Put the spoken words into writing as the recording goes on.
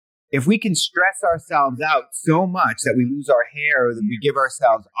If we can stress ourselves out so much that we lose our hair or that we give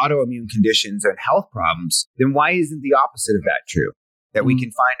ourselves autoimmune conditions and health problems, then why isn't the opposite of that true? That we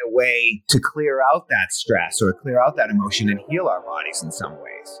can find a way to clear out that stress or clear out that emotion and heal our bodies in some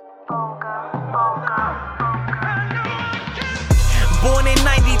ways. Born in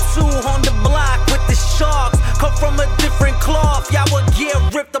 92 on the block with the Sharks. Come from a different cloth, y'all would get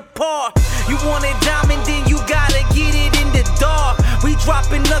ripped apart. You want a diamond, then you gotta get it in the dark. We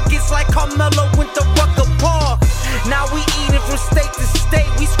dropping nuggets like Carmelo went to Rucker Park. Now we eating from state to state,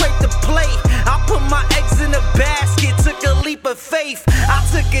 we scrape the plate. I put my eggs in a basket, took a leap of faith. I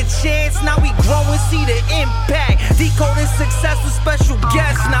took a chance, now we grow and see the impact. Decoding success with special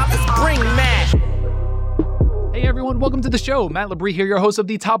guests, now let's bring Matt. Hey everyone, welcome to the show. Matt Labrie here, your host of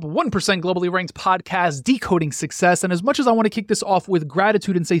the top 1% globally ranked podcast, Decoding Success. And as much as I want to kick this off with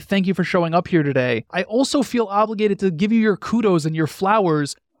gratitude and say thank you for showing up here today, I also feel obligated to give you your kudos and your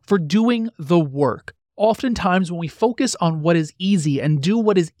flowers for doing the work. Oftentimes when we focus on what is easy and do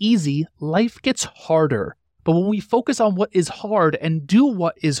what is easy, life gets harder. But when we focus on what is hard and do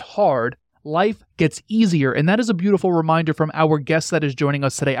what is hard, life gets easier. And that is a beautiful reminder from our guest that is joining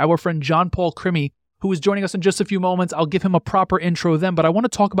us today, our friend John Paul Crimi, who is joining us in just a few moments. I'll give him a proper intro then, but I want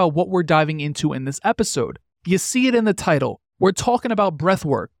to talk about what we're diving into in this episode. You see it in the title. We're talking about breath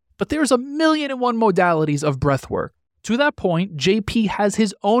work, but there's 1,000,001 modalities of breath work. To that point, JP has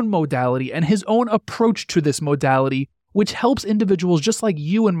his own modality and his own approach to this modality, which helps individuals just like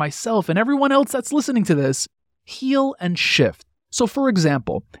you and myself and everyone else that's listening to this heal and shift. So for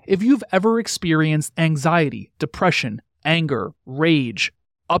example, if you've ever experienced anxiety, depression, anger, rage,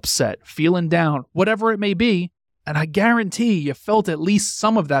 upset, feeling down, whatever it may be, and I guarantee you felt at least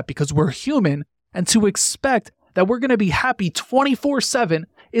some of that because we're human, and to expect that we're going to be happy 24/7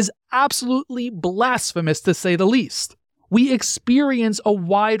 is absolutely blasphemous to say the least. We experience a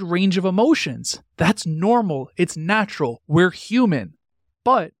wide range of emotions. That's normal. It's natural. We're human.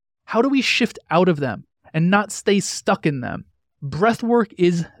 But how do we shift out of them and not stay stuck in them? Breathwork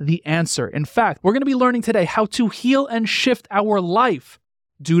is the answer. In fact, we're going to be learning today how to heal and shift our life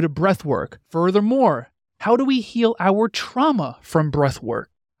due to breath work. Furthermore, how do we heal our trauma from breath work?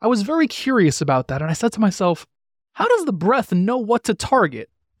 I was very curious about that, and I said to myself, how does the breath know what to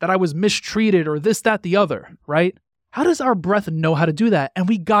target? That I was mistreated or this, that, the other, right? How does our breath know how to do that? And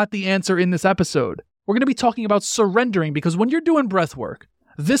we got the answer in this episode. We're going to be talking about surrendering, because when you're doing breath work,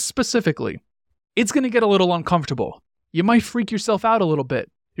 this specifically, it's going to get a little uncomfortable. You might freak yourself out a little bit.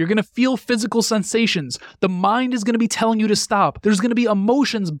 You're going to feel physical sensations. The mind is going to be telling you to stop. There's going to be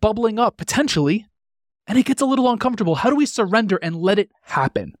emotions bubbling up, potentially, and it gets a little uncomfortable. How do we surrender and let it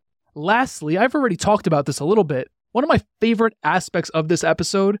happen? Lastly, I've already talked about this a little bit. One of my favorite aspects of this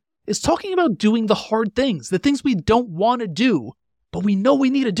episode is talking about doing the hard things, the things we don't want to do, but we know we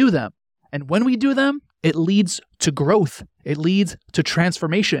need to do them. And when we do them, it leads to growth. It leads to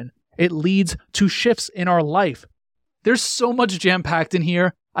transformation. It leads to shifts in our life. There's so much jam-packed in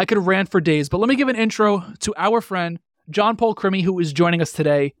here. I could rant for days, but let me give an intro to our friend, John Paul Crimi, who is joining us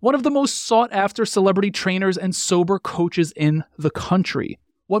today, one of the most sought-after celebrity trainers and sober coaches in the country.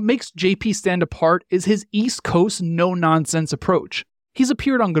 What makes JP stand apart is his East Coast no-nonsense approach. He's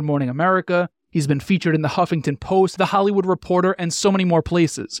appeared on Good Morning America, he's been featured in the Huffington Post, the Hollywood Reporter, and so many more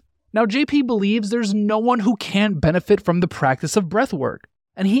places. Now, JP believes there's no one who can't benefit from the practice of breath work,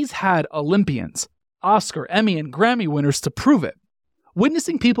 and he's had Olympians, Oscar, Emmy, and Grammy winners to prove it.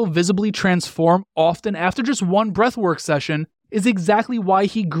 Witnessing people visibly transform often after just one breathwork session is exactly why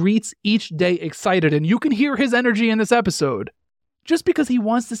he greets each day excited, and you can hear his energy in this episode. Just because he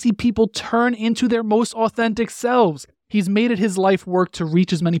wants to see people turn into their most authentic selves, he's made it his life work to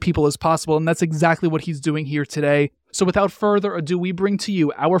reach as many people as possible, and that's exactly what he's doing here today. So without further ado, we bring to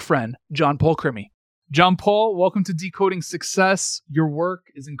you our friend, John Paul Crimi. John Paul, welcome to Decoding Success. Your work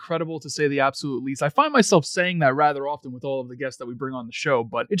is incredible, to say the absolute least. I find myself saying that rather often with all of the guests that we bring on the show,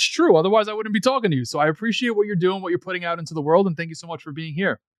 but it's true. Otherwise, I wouldn't be talking to you. So I appreciate what you're doing, what you're putting out into the world, and thank you so much for being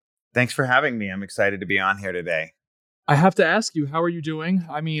here. Thanks for having me. I'm excited to be on here today. I have to ask you, how are you doing?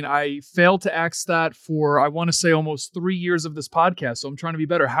 I mean, I failed to ask that for, I want to say, almost 3 years of this podcast, so I'm trying to be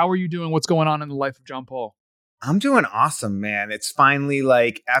better. How are you doing? What's going on in the life of John Paul? I'm doing awesome, man. It's finally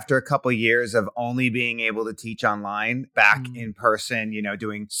like after a couple of years of only being able to teach online, back in person,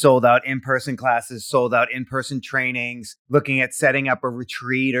 doing sold out in-person classes, sold out in-person trainings, looking at setting up a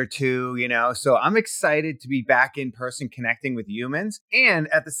retreat or two, So I'm excited to be back in person connecting with humans. And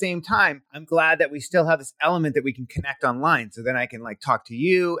at the same time, I'm glad that we still have this element that we can connect online. So then I can talk to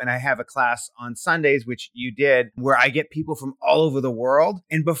you. And I have a class on Sundays, which you did, where I get people from all over the world.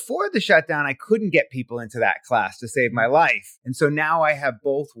 And before the shutdown, I couldn't get people into that class class to save my life. And so now I have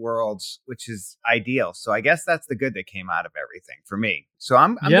both worlds, which is ideal. So I guess that's the good that came out of everything for me. So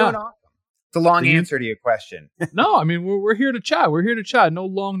I'm doing awesome. It's a long answer to your question. No, I mean, we're here to chat. We're here to chat. No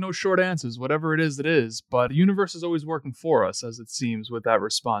long, no short answers, whatever it is. But the universe is always working for us, as it seems, with that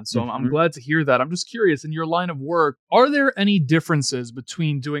response. So I'm glad to hear that. I'm just curious, in your line of work, are there any differences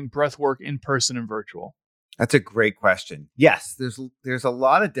between doing breath work in person and virtual? That's a great question. Yes, there's a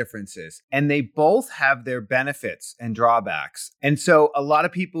lot of differences, and they both have their benefits and drawbacks. And so a lot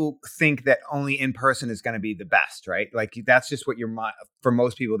of people think that only in person is going to be the best, right? Like that's just what your mind, for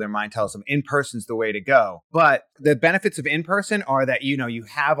most people, their mind tells them in person's the way to go. But the benefits of in person are that, you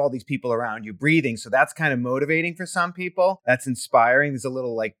have all these people around you breathing. So that's kind of motivating for some people. That's inspiring. There's a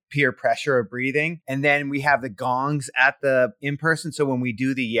little like peer pressure of breathing. And then we have the gongs at the in person. So when we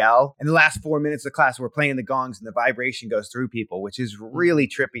do the yell, in the last 4 minutes of class, we're playing the gongs and the vibration goes through people, which is really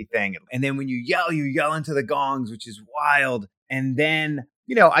trippy thing. And then when you yell into the gongs, which is wild. And then,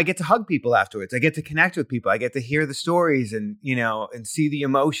 I get to hug people afterwards. I get to connect with people. I get to hear the stories and, and see the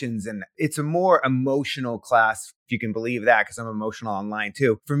emotions. And it's a more emotional class, if you can believe that, because I'm emotional online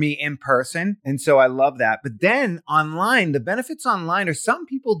too, for me in person. And so I love that. But then online, the benefits online are some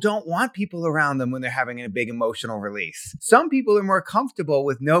people don't want people around them when they're having a big emotional release. Some people are more comfortable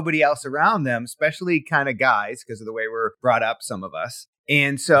with nobody else around them, especially kind of guys, because of the way we're brought up, some of us.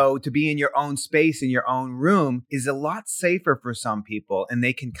 And so to be in your own space, in your own room is a lot safer for some people, and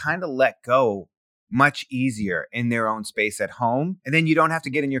they can kind of let go much easier in their own space at home. And then you don't have to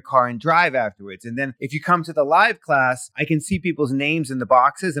get in your car and drive afterwards. And then if you come to the live class, I can see people's names in the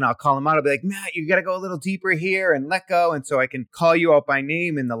boxes and I'll call them out. I'll be like, Matt, you got to go a little deeper here and let go. And so I can call you out by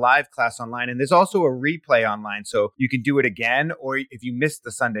name in the live class online. And there's also a replay online. So you can do it again, or if you missed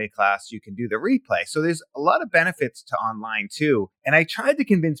the Sunday class, you can do the replay. So there's a lot of benefits to online too. And I tried to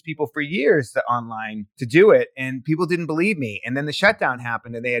convince people for years that online to do it, and people didn't believe me. And then the shutdown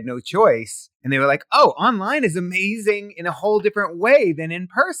happened and they had no choice. And they were like, oh, online is amazing in a whole different way than in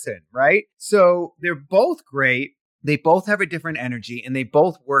person, right? So they're both great. They both have a different energy and they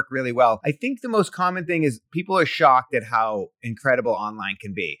both work really well. I think the most common thing is people are shocked at how incredible online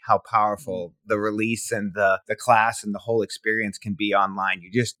can be, how powerful the release and the class and the whole experience can be online.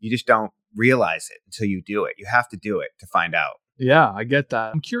 You just don't realize it until you do it. You have to do it to find out. Yeah, I get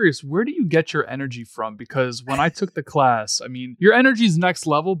that. I'm curious, where do you get your energy from? Because when I took the class, I mean, your energy is next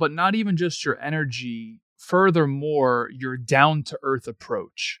level, but not even just your energy. Furthermore, your down-to-earth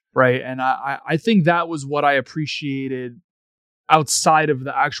approach, right? And I think that was what I appreciated outside of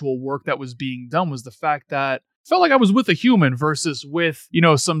the actual work that was being done, was the fact that I felt like I was with a human versus with,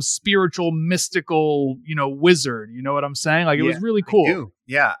 some spiritual, mystical, wizard. You know what I'm saying? Like, it was really cool. I do.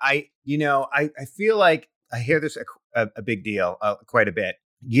 Yeah. I feel like I hear this a big deal, quite a bit.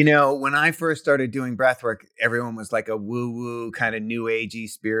 When I first started doing breathwork, everyone was like a woo-woo kind of new agey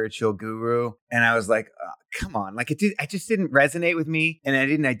spiritual guru. And I was like, oh, come on. Like I just didn't resonate with me and I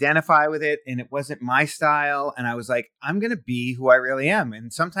didn't identify with it and it wasn't my style. And I was like, I'm going to be who I really am.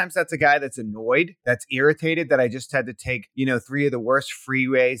 And sometimes that's a guy that's annoyed, that's irritated that I just had to take, 3 of the worst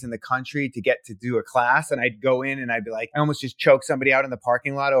freeways in the country to get to do a class. And I'd go in and I'd be like, I almost just choked somebody out in the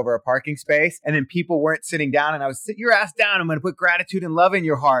parking lot over a parking space. And then people weren't sitting down and I was, sit your ass down. I'm going to put gratitude and love in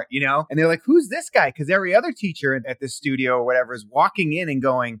your heart, And they're like, who's this guy? Because every other teacher at this studio or whatever is walking in and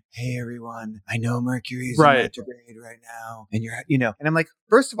going, hey, everyone, I know Mercury is in retrograde right now. And and I'm like,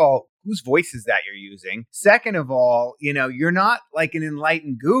 first of all, whose voice is that you're using? Second of all, you're not like an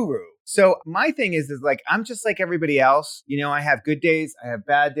enlightened guru. So my thing is like, I'm just like everybody else. I have good days. I have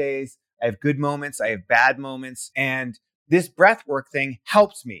bad days. I have good moments. I have bad moments. And this breath work thing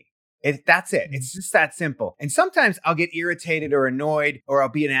helps me. That's it. It's just that simple. And sometimes I'll get irritated or annoyed or I'll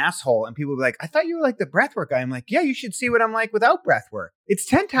be an asshole and people will be like, I thought you were like the breathwork guy. I'm like, yeah, you should see what I'm like without breathwork. It's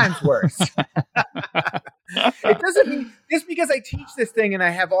 10 times worse. It doesn't mean just because I teach this thing and I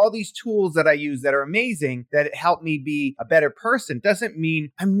have all these tools that I use that are amazing, that it help me be a better person, doesn't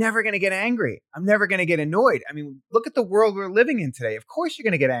mean I'm never going to get angry. I'm never going to get annoyed. I mean, look at the world we're living in today. Of course you're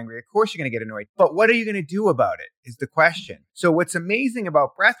going to get angry. Of course you're going to get annoyed. But what are you going to do about it is the question. So what's amazing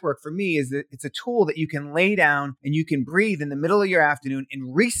about breathwork for me is that it's a tool that you can lay down and you can breathe in the middle of your afternoon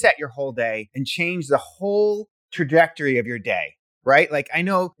and reset your whole day and change the whole trajectory of your day. right? Like I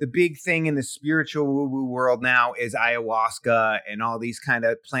know the big thing in the spiritual woo-woo world now is ayahuasca and all these kind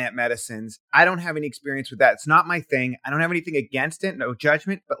of plant medicines. I don't have any experience with that. It's not my thing. I don't have anything against it, no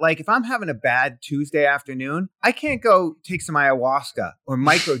judgment. But like if I'm having a bad Tuesday afternoon, I can't go take some ayahuasca or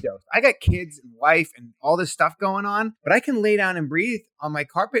microdose. I got kids and wife and all this stuff going on, but I can lay down and breathe on my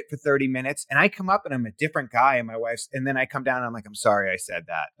carpet for 30 minutes and I come up and I'm a different guy and my wife's, and then I come down and I'm like, I'm sorry I said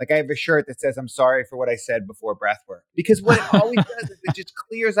that. Like I have a shirt that says, I'm sorry for what I said before breath work. Because what it always does is it just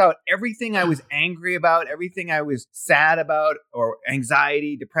clears out everything I was angry about, everything I was sad about, or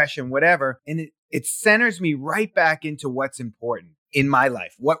anxiety, depression, whatever. And it centers me right back into what's important in my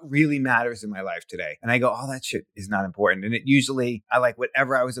life, what really matters in my life today. And I go, all that shit is not important. And it usually, I like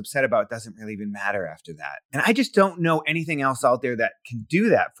whatever I was upset about doesn't really even matter after that. And I just don't know anything else out there that can do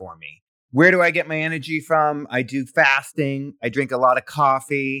that for me. Where do I get my energy from? I do fasting. I drink a lot of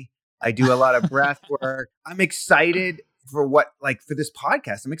coffee. I do a lot of breath work. I'm excited for for this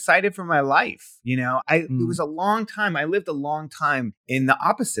podcast. I'm excited for my life. It was a long time. I lived a long time in the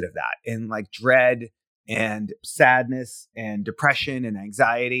opposite of that, in like dread and sadness and depression and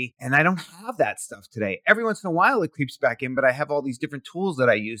anxiety. And I don't have that stuff today. Every once in a while it creeps back in, but I have all these different tools that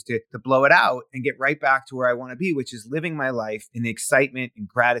I use to blow it out and get right back to where I want to be, which is living my life in the excitement and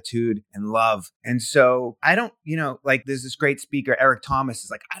gratitude and love. And so I don't, like there's this great speaker, Eric Thomas,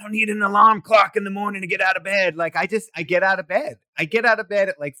 is like, I don't need an alarm clock in the morning to get out of bed. Like I get out of bed. I get out of bed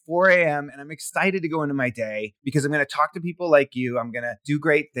at like 4 a.m. and I'm excited to go into my day because I'm going to talk to people like you. I'm going to do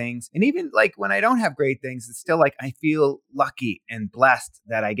great things. And even like when I don't have great things, it's still like I feel lucky and blessed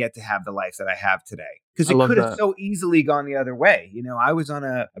that I get to have the life that I have today. Because it could have so easily gone the other way. I was on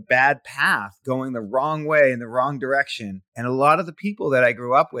a bad path going the wrong way in the wrong direction. And a lot of the people that I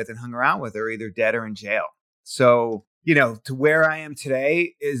grew up with and hung around with are either dead or in jail. So, to where I am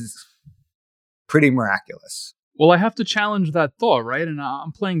today is pretty miraculous. Well, I have to challenge that thought, right? And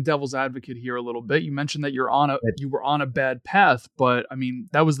I'm playing devil's advocate here a little bit. You mentioned that you were on a bad path, but I mean,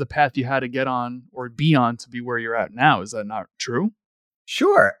 that was the path you had to get on or be on to be where you're at now. Is that not true?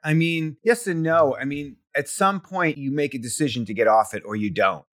 Sure. I mean, yes and no. I mean, at some point you make a decision to get off it or you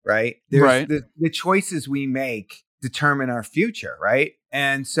don't, right? Right. The choices we make determine our future, right?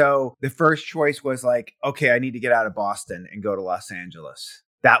 And so the first choice was like, okay, I need to get out of Boston and go to Los Angeles.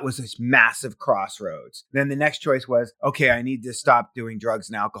 That was this massive crossroads. Then the next choice was, okay, I need to stop doing drugs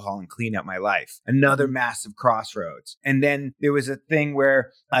and alcohol and clean up my life. Another massive crossroads. And then there was a thing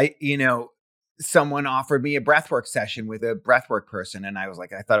where someone offered me a breathwork session with a breathwork person. And I was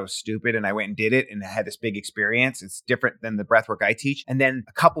like, I thought it was stupid. And I went and did it. And I had this big experience. It's different than the breathwork I teach. And then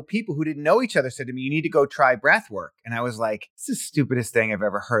a couple people who didn't know each other said to me, you need to go try breathwork. And I was like, this is the stupidest thing I've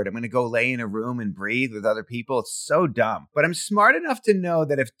ever heard. I'm going to go lay in a room and breathe with other people. It's so dumb. But I'm smart enough to know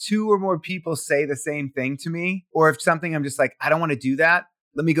that if 2 or more people say the same thing to me, or if something I'm just like, I don't want to do that,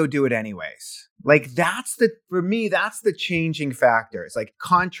 let me go do it anyways. Like for me, that's the changing factor. It's like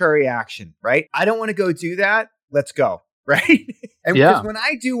contrary action, right? I don't want to go do that. Let's go. Right. And because when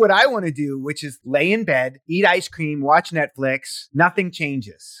I do what I want to do, which is lay in bed, eat ice cream, watch Netflix, nothing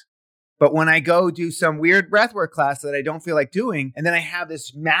changes. But when I go do some weird breathwork class that I don't feel like doing, and then I have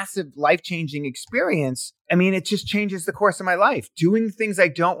this massive life-changing experience, I mean, it just changes the course of my life. Doing things I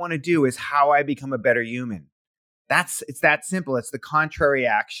don't want to do is how I become a better human. It's that simple. It's the contrary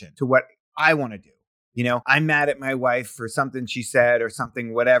action to what I want to do. I'm mad at my wife for something she said or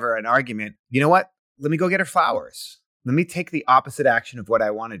something, whatever, an argument. You know what? Let me go get her flowers. Let me take the opposite action of what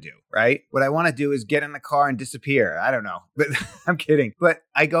I want to do, right? What I want to do is get in the car and disappear. I don't know, but I'm kidding. But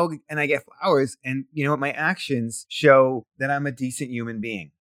I go and I get flowers and you know what? My actions show that I'm a decent human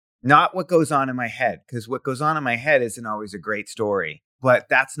being, not what goes on in my head, because what goes on in my head isn't always a great story. But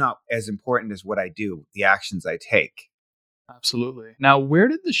that's not as important as what I do, the actions I take. Absolutely. Now, where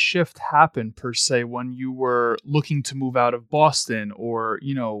did the shift happen, per se, when you were looking to move out of Boston or,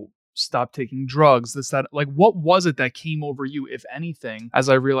 stop taking drugs, this, that? Like, what was it that came over you, if anything, as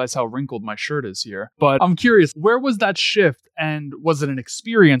I realize how wrinkled my shirt is here? But I'm curious, where was that shift? And was it an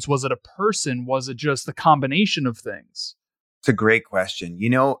experience? Was it a person? Was it just a combination of things? It's a great question.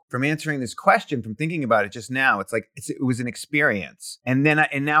 From answering this question, from thinking about it just now, it's like it was an experience. And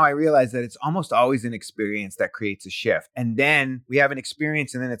now I realize that it's almost always an experience that creates a shift. And then we have an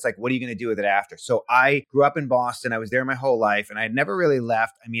experience and then it's like, what are you going to do with it after? So I grew up in Boston. I was there my whole life and I had never really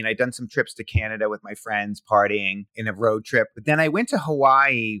left. I mean, I'd done some trips to Canada with my friends partying in a road trip. But then I went to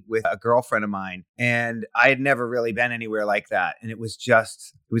Hawaii with a girlfriend of mine and I had never really been anywhere like that. And it was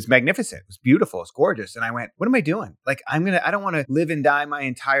just It was magnificent. It was beautiful. It's gorgeous. And I went, what am I doing? Like, I don't want to live and die my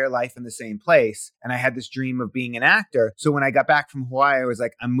entire life in the same place. And I had this dream of being an actor. So when I got back from Hawaii, I was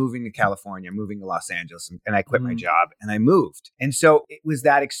like, I'm moving to California, I'm moving to Los Angeles. And I quit my job and I moved. And so it was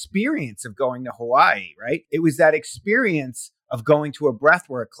that experience of going to Hawaii, right? It was that experience of going to a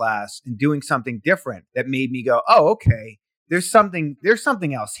breathwork class and doing something different that made me go, oh, okay. There's something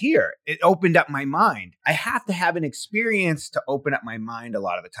else here. It opened up my mind. I have to have an experience to open up my mind a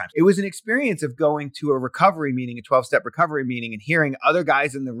lot of the time. It was an experience of going to a recovery meeting, a 12-step recovery meeting, and hearing other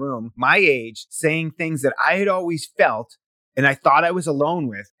guys in the room my age saying things that I had always felt and I thought I was alone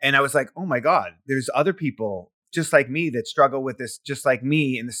with. And I was like, oh my God, there's other people just like me that struggle with this, just like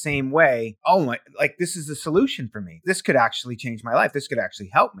me in the same way. Oh my, like this is the solution for me. This could actually change my life. This could actually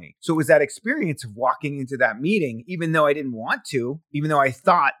help me. So it was that experience of walking into that meeting, even though I didn't want to, even though I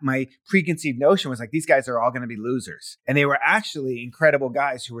thought my preconceived notion was like, these guys are all going to be losers. And they were actually incredible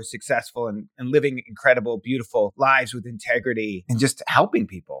guys who were successful and living incredible, beautiful lives with integrity and just helping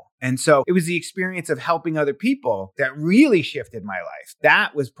people. And so it was the experience of helping other people that really shifted my life.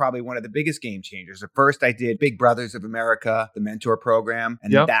 That was probably one of the biggest game changers. At first I did Big Brothers of America, the mentor program.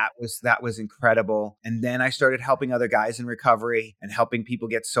 And that was incredible. And then I started helping other guys in recovery and helping people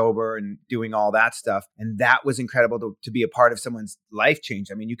get sober and doing all that stuff. And that was incredible to be a part of someone's life change.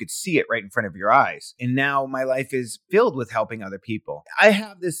 I mean, you could see it right in front of your eyes. And now my life is filled with helping other people. I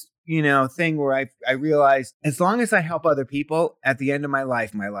have this thing where I realized as long as I help other people, at the end of my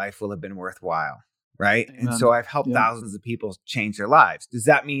life will have been worthwhile. Right. Amen. And so I've helped thousands of people change their lives. Does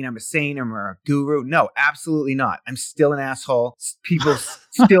that mean I'm a saint or a guru? No, absolutely not. I'm still an asshole. People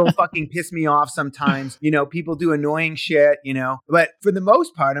still fucking piss me off sometimes. People do annoying shit, but for the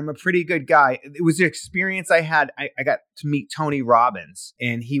most part, I'm a pretty good guy. It was the experience I had. I got to meet Tony Robbins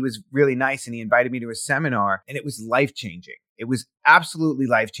and he was really nice and he invited me to a seminar and it was life-changing. It was absolutely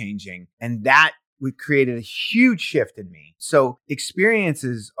life-changing. And that created a huge shift in me. So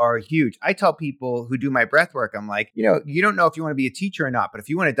experiences are huge. I tell people who do my breathwork, I'm like, you don't know if you want to be a teacher or not, but if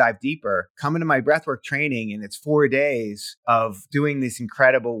you want to dive deeper, come into my breathwork training and it's 4 days of doing this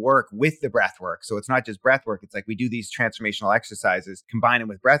incredible work with the breathwork. So it's not just breathwork. It's like we do these transformational exercises, combine them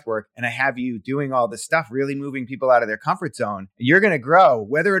with breathwork, and I have you doing all this stuff, really moving people out of their comfort zone. You're going to grow.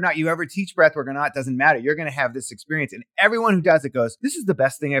 Whether or not you ever teach breathwork or not, doesn't matter. You're going to have this experience. And everyone who does it goes, this is the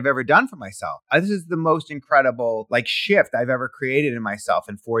best thing I've ever done for myself. This is the most incredible shift I've ever created in myself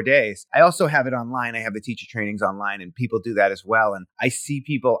in 4 days. I also have it online. I have the teacher trainings online and people do that as well. And I see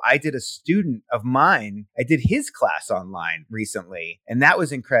people, I did a student of mine, I did his class online recently and that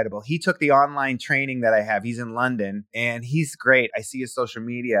was incredible. He took the online training that I have. He's in London and he's great. I see his social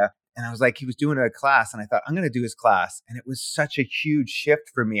media. And I was like, he was doing a class and I thought, I'm going to do his class. And it was such a huge shift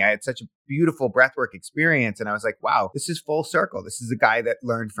for me. I had such a beautiful breathwork experience. And I was like, wow, this is full circle. This is a guy that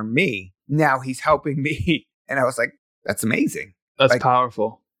learned from me. Now he's helping me. And I was like, that's amazing. That's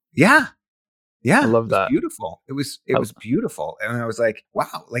powerful. Yeah. Yeah. I love that. Beautiful. It was beautiful. And I was like,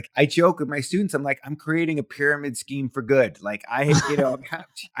 wow. I joke with my students. I'm like, I'm creating a pyramid scheme for good.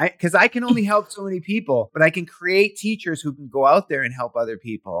 Because I can only help so many people, but I can create teachers who can go out there and help other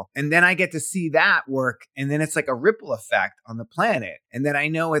people. And then I get to see that work. And then it's like a ripple effect on the planet. And then I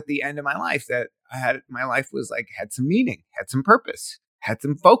know at the end of my life that my life was had some meaning, had some purpose, had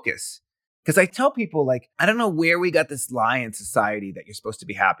some focus. Because I tell people, I don't know where we got this lie in society that you're supposed to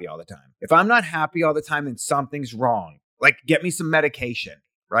be happy all the time. If I'm not happy all the time, then something's wrong. Get me some medication,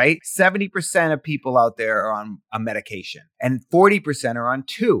 right? 70% of people out there are on a medication and 40% are on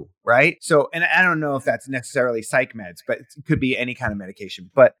 2, right? So, and I don't know if that's necessarily psych meds, but it could be any kind of medication.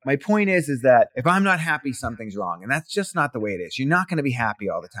 But my point is that if I'm not happy, something's wrong. And that's just not the way it is. You're not going to be happy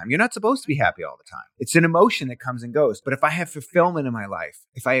all the time. You're not supposed to be happy all the time. It's an emotion that comes and goes. But if I have fulfillment in my life,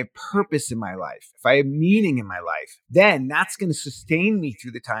 if I have purpose in my life, if I have meaning in my life, then that's going to sustain me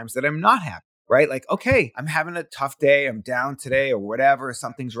through the times that I'm not happy. Right? Okay, I'm having a tough day. I'm down today or whatever.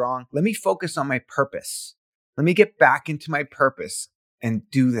 Something's wrong. Let me focus on my purpose. Let me get back into my purpose and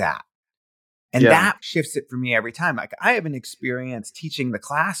do that. And that shifts it for me every time. I have an experience teaching the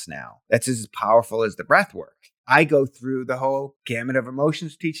class now that's as powerful as the breath work. I go through the whole gamut of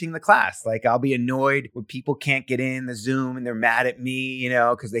emotions teaching the class. I'll be annoyed when people can't get in the Zoom and they're mad at me,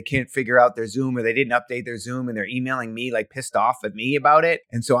 because they can't figure out their Zoom or they didn't update their Zoom and they're emailing me pissed off at me about it.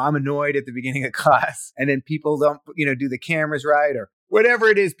 And so I'm annoyed at the beginning of class and then people don't, do the cameras right or whatever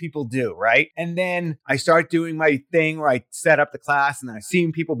it is people do, right? And then I start doing my thing where I set up the class and then I see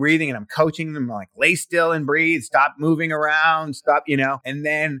people breathing and I'm coaching them lay still and breathe, stop moving around, stop, and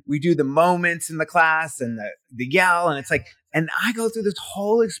then we do the moments in the class and the yell and it's and I go through this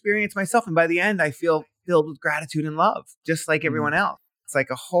whole experience myself. And by the end, I feel filled with gratitude and love, just like everyone else. It's like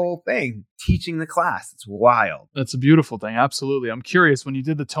a whole thing teaching the class. It's wild. That's a beautiful thing. Absolutely. I'm curious, when you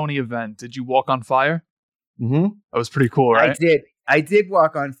did the Tony event, did you walk on fire? Mm-hmm. That was pretty cool, right? I did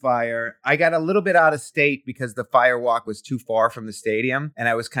walk on fire. I got a little bit out of state because the fire walk was too far from the stadium, and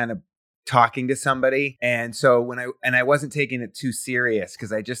I was kind of talking to somebody. And so I wasn't taking it too serious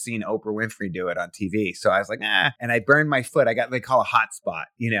because I just seen Oprah Winfrey do it on TV. So I was like, and I burned my foot. I got what they call a hot spot.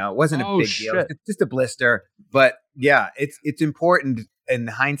 It wasn't a big deal. It's just a blister. But yeah, it's important in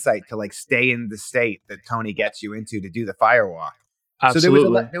hindsight to like stay in the state that Tony gets you into to do the fire walk.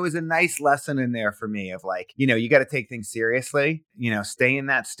 Absolutely. So there was a nice lesson in there for me of like, you got to take things seriously, stay in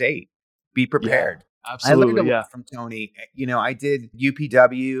that state, be prepared. Yeah. Absolutely, I learned a lot from Tony. I did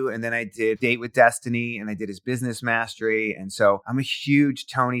UPW, and then I did Date with Destiny, and I did his Business Mastery. And so I'm a huge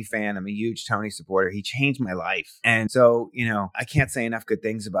Tony fan. I'm a huge Tony supporter. He changed my life. And so, I can't say enough good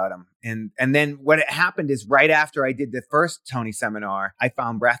things about him. And then what happened is right after I did the first Tony seminar, I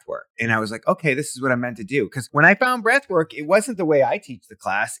found breathwork. And I was like, okay, this is what I'm meant to do. Because when I found breathwork, it wasn't the way I teach the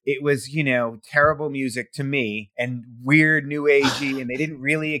class. It was, terrible music to me and weird new agey. And they didn't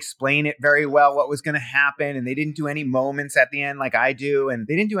really explain it very well, what was going to happen. And they didn't do any moments at the end like I do. And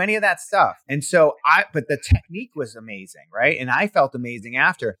they didn't do any of that stuff. And so but the technique was amazing, right? And I felt amazing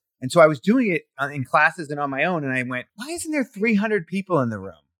after. And so I was doing it in classes and on my own. And I went, why isn't there 300 people in the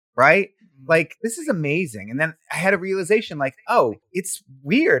room? Right? Like, this is amazing. And then I had a realization like, oh, it's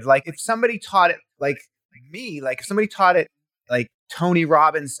weird. Like if somebody taught it like me, like if somebody taught it like Tony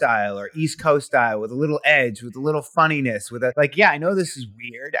Robbins style or East Coast style with a little edge, with a little funniness, I know this is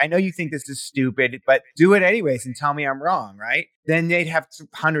weird. I know you think this is stupid, but do it anyways and tell me I'm wrong, right? Then they'd have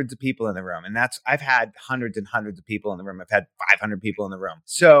hundreds of people in the room. And I've had hundreds and hundreds of people in the room. I've had 500 people in the room.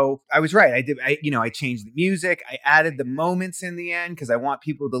 So I was right. I changed the music. I added the moments in the end because I want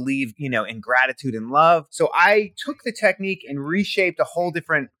people to leave, in gratitude and love. So I took the technique and reshaped a whole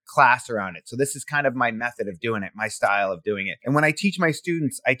different class around it. So this is kind of my method of doing it, my style of doing it. And when I teach my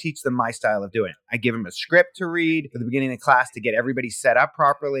students, I teach them my style of doing it. I give them a script to read for the beginning of the class to get everybody set up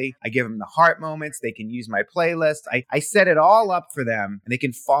properly. I give them the heart moments. They can use my playlist. I set it all up for them and they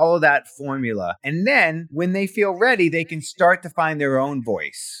can follow that formula. And then when they feel ready, they can start to find their own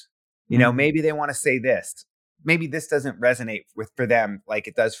voice. Maybe they want to say this. Maybe this doesn't resonate for them like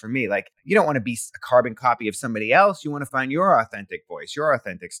it does for me. Like, you don't want to be a carbon copy of somebody else. You want to find your authentic voice, your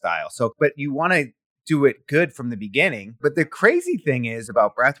authentic style. So, but you want to do it good from the beginning. But the crazy thing is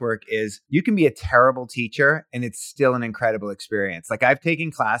about breathwork is you can be a terrible teacher and it's still an incredible experience. Like I've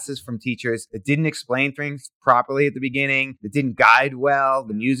taken classes from teachers that didn't explain things properly at the beginning, that didn't guide well,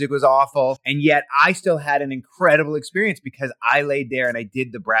 the music was awful, and yet I still had an incredible experience because I laid there and I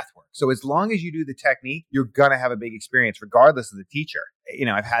did the breathwork. So as long as you do the technique, you're going to have a big experience regardless of the teacher.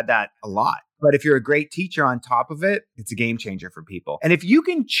 I've had that a lot. But if you're a great teacher on top of it, it's a game changer for people. And if you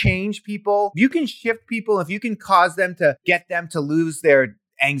can change people, if you can shift people, if you can cause them to get them to lose their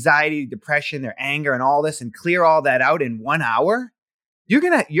anxiety, depression, their anger, and all this and clear all that out in 1 hour, you're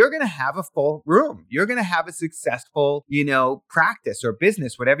gonna have a full room. You're gonna have a successful, practice or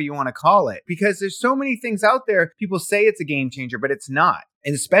business, whatever you want to call it. Because there's so many things out there. People say it's a game changer, but it's not.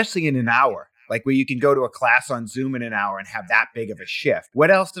 And especially in an hour. Like where you can go to a class on Zoom in an hour and have that big of a shift.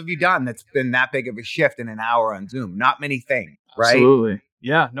 What else have you done that's been that big of a shift in an hour on Zoom? Not many things, right? Absolutely.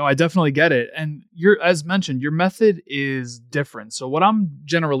 Yeah, no, I definitely get it. And as mentioned, your method is different. So what I'm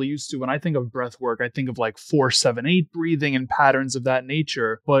generally used to when I think of breath work, I think of like 4-7-8 breathing and patterns of that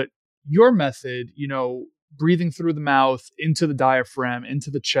nature. But your method, breathing through the mouth, into the diaphragm,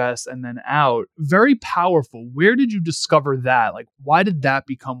 into the chest, and then out, very powerful. Where did you discover that? Like, why did that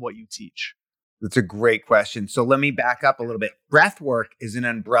become what you teach? That's a great question. So let me back up a little bit. Breath work is an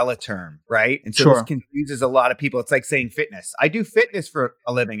umbrella term, right? And so this confuses a lot of people. It's like saying fitness. I do fitness for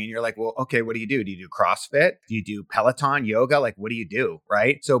a living. And you're like, well, okay, what do you do? Do you do CrossFit? Do you do Peloton, yoga? Like, what do you do,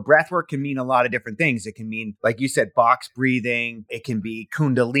 right? So breath work can mean a lot of different things. It can mean, like you said, box breathing. It can be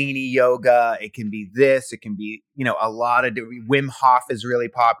Kundalini yoga. It can be this. It can be, a lot of Wim Hof is really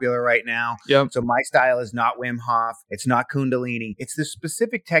popular right now. Yep. So my style is not Wim Hof. It's not Kundalini. It's this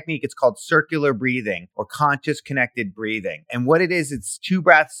specific technique. It's called circular breathing or conscious connected breathing. And what it is, it's 2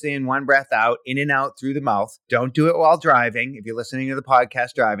 breaths in, 1 breath out, in and out through the mouth. Don't do it while driving. If you're listening to the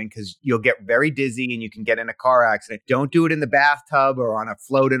podcast driving, because you'll get very dizzy and you can get in a car accident. Don't do it in the bathtub or on a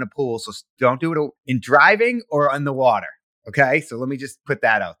float in a pool. So don't do it in driving or on the water. Okay. So let me just put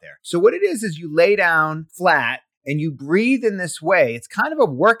that out there. So what it is you lay down flat and you breathe in this way. It's kind of a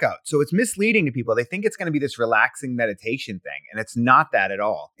workout. So it's misleading to people. They think it's going to be this relaxing meditation thing, and it's not that at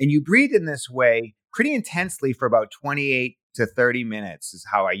all. And you breathe in this way pretty intensely for about 28 to 30 minutes is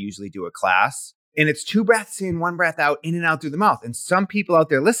how I usually do a class. And it's 2 breaths in, 1 breath out, in and out through the mouth. And some people out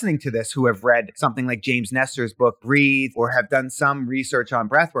there listening to this who have read something like James Nestor's book, Breathe, or have done some research on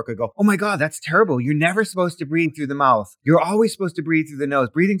breath work, would go, oh my God, that's terrible. You're never supposed to breathe through the mouth. You're always supposed to breathe through the nose.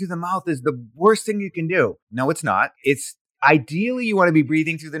 Breathing through the mouth is the worst thing you can do. No, it's not. It's ideally, you want to be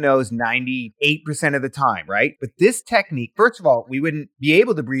breathing through the nose 98% of the time, right? But this technique, first of all, we wouldn't be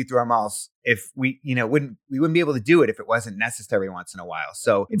able to breathe through our mouths if we wouldn't be able to do it if it wasn't necessary once in a while.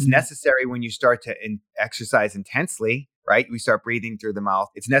 So it's necessary when you start to exercise intensely, right? We start breathing through the mouth.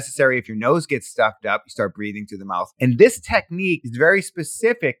 It's necessary if your nose gets stuffed up, you start breathing through the mouth. And this technique is very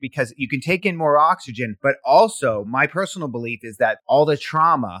specific because you can take in more oxygen, but also my personal belief is that all the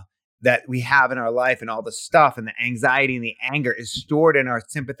trauma that we have in our life and all the stuff and the anxiety and the anger is stored in our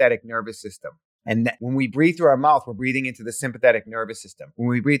sympathetic nervous system. And when we breathe through our mouth, we're breathing into the sympathetic nervous system. When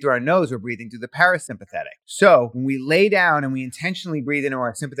we breathe through our nose, we're breathing through the parasympathetic. So when we lay down and we intentionally breathe into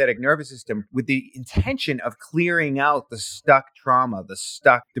our sympathetic nervous system with the intention of clearing out the stuck trauma, the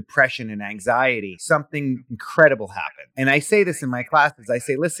stuck depression and anxiety, something incredible happens. And I say this in my classes. I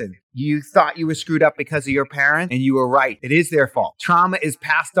say, listen, you thought you were screwed up because of your parents, and you were right. It is their fault. Trauma is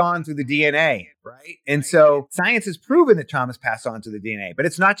passed on through the DNA, right? And so science has proven that trauma is passed on to the DNA, but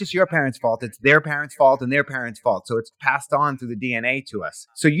it's not just your parents' fault. It's their parents' fault and their parents' fault. So it's passed on through the DNA to us.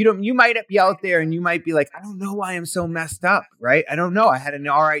 So you might be out there and you might be like, I don't know why I'm so messed up, right? I don't know. I had an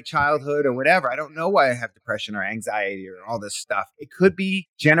all right childhood or whatever. I don't know why I have depression or anxiety or all this stuff. It could be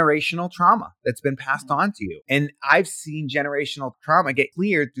generational trauma that's been passed on to you. And I've seen generational trauma get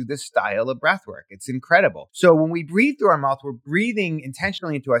cleared through this style of breath work. It's incredible. So when we breathe through our mouth, we're breathing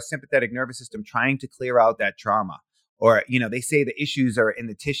intentionally into our sympathetic nervous system, trying to clear out that trauma. Or, they say the issues are in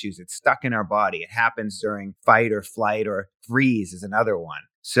the tissues. It's stuck in our body. It happens during fight or flight, or freeze is another one.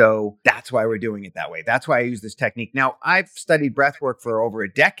 So that's why we're doing it that way. That's why I use this technique. Now, I've studied breath work for over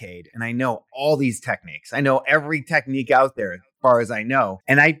a decade, and I know all these techniques. I know every technique out there, as far as I know.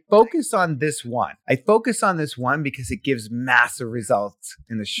 And I focus on this one. I focus on this one because it gives massive results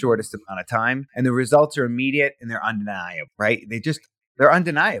in the shortest amount of time. And the results are immediate and they're undeniable, right? They're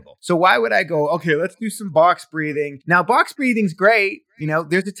undeniable. So why would I go, okay, let's do some box breathing. Now, box breathing's great.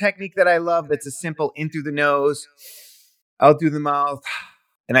 There's a technique that I love that's a simple in through the nose, out through the mouth.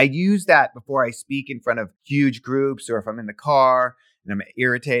 And I use that before I speak in front of huge groups, or if I'm in the car and I'm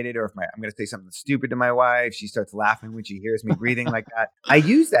irritated, or if I'm going to say something stupid to my wife, she starts laughing when she hears me breathing like that. I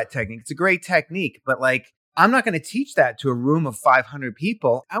use that technique. It's a great technique, but I'm not going to teach that to a room of 500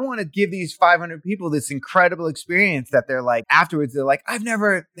 people. I want to give these 500 people this incredible experience that they're like, afterwards, they're like, I've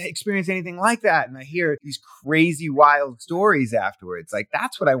never experienced anything like that. And I hear these crazy, wild stories afterwards.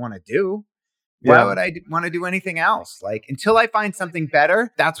 That's what I want to do. Why would I want to do anything else? Until I find something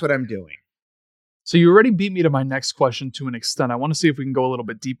better, that's what I'm doing. So you already beat me to my next question to an extent. I want to see if we can go a little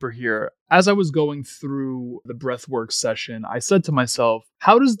bit deeper here. As I was going through the breathwork session, I said to myself,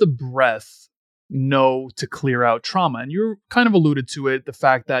 how does the breath know to clear out trauma? And you kind of alluded to it, the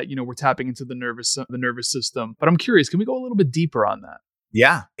fact that, we're tapping into the nervous system. But I'm curious, can we go a little bit deeper on that?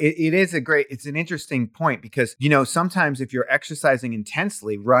 Yeah, it's an interesting point because, sometimes if you're exercising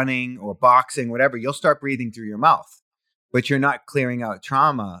intensely, running or boxing, whatever, you'll start breathing through your mouth. But you're not clearing out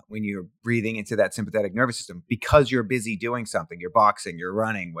trauma when you're breathing into that sympathetic nervous system because you're busy doing something. You're boxing, you're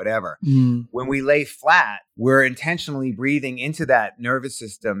running, whatever. When we lay flat, we're intentionally breathing into that nervous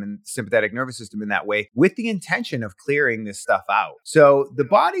system and sympathetic nervous system in that way with the intention of clearing this stuff out. So the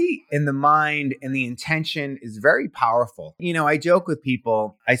body and the mind and the intention is very powerful. I joke with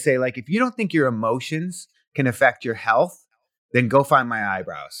people. I say, if you don't think your emotions can affect your health, then go find my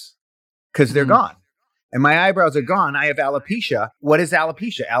eyebrows because they're gone. And my eyebrows are gone. I have alopecia. What is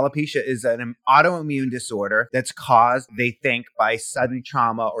alopecia? Alopecia is an autoimmune disorder that's caused, they think, by sudden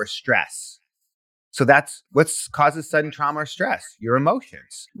trauma or stress. So that's what causes sudden trauma or stress, your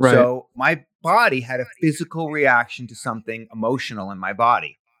emotions. Right. So my body had a physical reaction to something emotional in my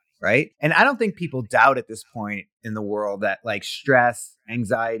body, right? And I don't think people doubt at this point in the world that stress,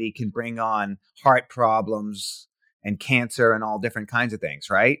 anxiety can bring on heart problems and cancer and all different kinds of things,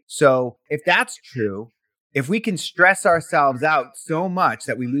 right? So if that's true, if we can stress ourselves out so much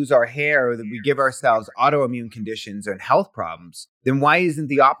that we lose our hair or that we give ourselves autoimmune conditions and health problems, then why isn't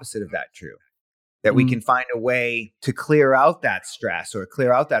the opposite of that true? That we can find a way to clear out that stress or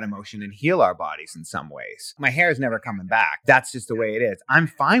clear out that emotion and heal our bodies in some ways. My hair is never coming back. That's just the way it is. I'm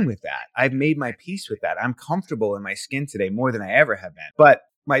fine with that. I've made my peace with that. I'm comfortable in my skin today more than I ever have been. But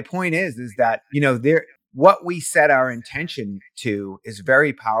my point is that, what we set our intention to is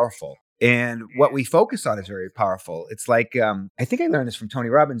very powerful. And what we focus on is very powerful. It's like, I think I learned this from Tony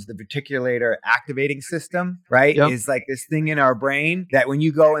Robbins, the reticular activating system, right? Yep. Is like this thing in our brain that when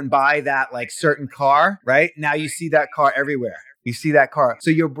you go and buy that like certain car, right? Now you see that car everywhere. You see that car. So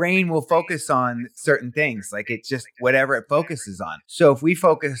your brain will focus on certain things. Like it's just whatever it focuses on. So if we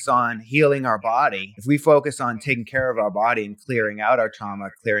focus on healing our body, if we focus on taking care of our body and clearing out our trauma,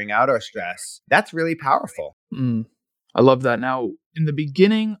 clearing out our stress, that's really powerful. I love that. Now, in the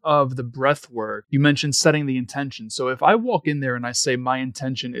beginning of the breath work, you mentioned setting the intention. So if I walk in there and I say my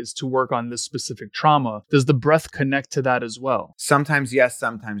intention is to work on this specific trauma, does the breath connect to that as well? Sometimes yes,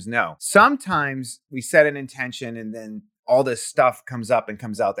 sometimes no. Sometimes we set an intention and then all this stuff comes up and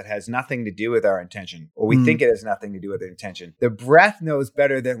comes out that has nothing to do with our intention, or we think it has nothing to do with our intention. The breath knows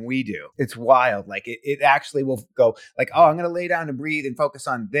better than we do. It's wild. Like it actually will go like, oh, I'm going to lay down and breathe and focus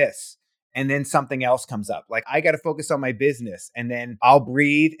on this. And then something else comes up. Like I got to focus on my business, and then I'll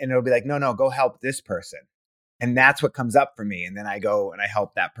breathe and it'll be like, no, go help this person. And that's what comes up for me. And then I go and I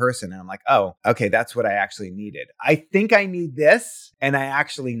help that person. And I'm like, oh, okay, that's what I actually needed. I think I need this, and I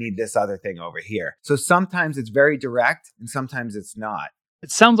actually need this other thing over here. So sometimes it's very direct and sometimes it's not.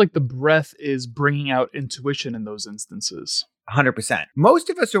 It sounds like the breath is bringing out intuition in those instances. 100%. Most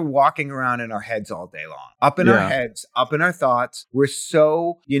of us are walking around in our heads all day long, up in our heads, up in our thoughts. We're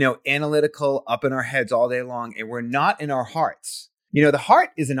so, analytical, up in our heads all day long, and we're not in our hearts. The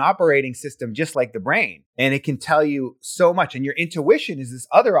heart is an operating system just like the brain, and it can tell you so much. And your intuition is this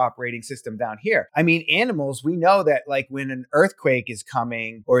other operating system down here. I mean, animals, we know that like when an earthquake is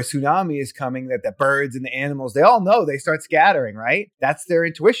coming or a tsunami is coming, that the birds and the animals, they all know, they start scattering, right? That's their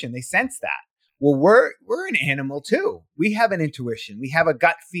intuition. They sense that. Well, we're an animal too. We have an intuition. We have a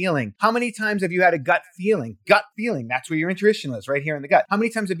gut feeling. How many times have you had a gut feeling? Gut feeling. That's where your intuition is, right here in the gut. How many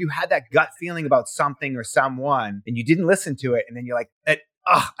times have you had that gut feeling about something or someone and you didn't listen to it, and then you're like,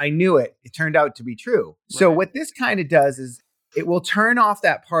 I knew it. It turned out to be true. Right. So what this kind of does is it will turn off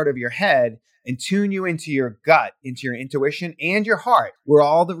that part of your head and tune you into your gut, into your intuition and your heart, where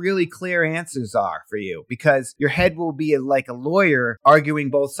all the really clear answers are for you, because your head will be like a lawyer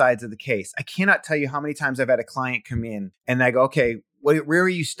arguing both sides of the case. I cannot tell you how many times I've had a client come in and I go, okay, where are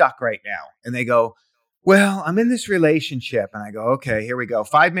you stuck right now? And they go, well, I'm in this relationship. And I go, okay, here we go.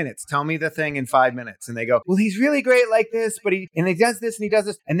 5 minutes. Tell me the thing in 5 minutes. And they go, well, he's really great like this, but he does this and he does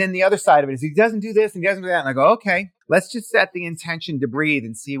this. And then the other side of it is he doesn't do this and he doesn't do that. And I go, okay, let's just set the intention to breathe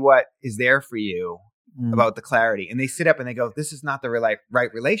and see what is there for you about the clarity. And they sit up and they go, this is not the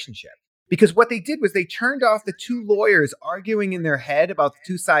right relationship. Because what they did was they turned off the two lawyers arguing in their head about the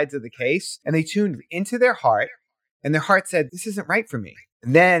two sides of the case. And they tuned into their heart, and their heart said, this isn't right for me.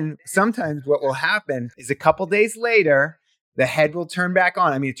 And then sometimes what will happen is a couple days later, the head will turn back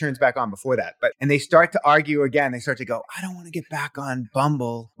on. I mean, it turns back on before that, and they start to argue again. They start to go, I don't want to get back on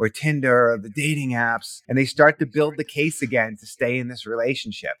Bumble or Tinder or the dating apps. And they start to build the case again to stay in this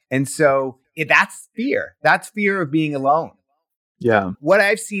relationship. And so that's fear. That's fear of being alone. Yeah. What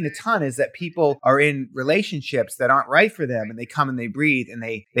I've seen a ton is that people are in relationships that aren't right for them, and they come and they breathe and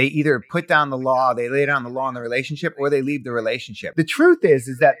they either put down the law, they lay down the law in the relationship, or they leave the relationship. The truth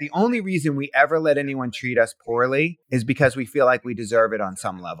is that the only reason we ever let anyone treat us poorly is because we feel like we deserve it on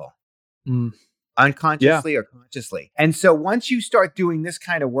some level. Unconsciously or consciously. And so once you start doing this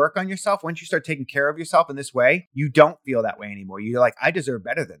kind of work on yourself, once you start taking care of yourself in this way, you don't feel that way anymore. You're like, I deserve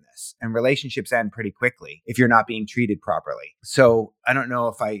better than this. And relationships end pretty quickly if you're not being treated properly. So I don't know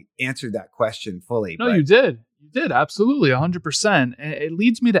if I answered that question fully. No, you did. You did. Absolutely. 100%. And it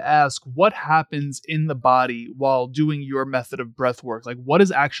leads me to ask, what happens in the body while doing your method of breath work? Like, what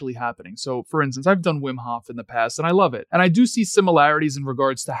is actually happening? So for instance, I've done Wim Hof in the past and I love it. And I do see similarities in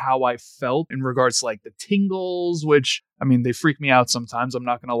regards to how I felt in regards to like the tingles, which, I mean, they freak me out sometimes. I'm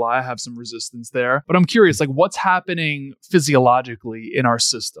not going to lie. I have some resistance there, but I'm curious, like what's happening physiologically in our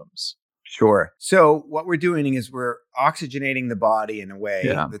systems? Sure. So what we're doing is we're oxygenating the body in a way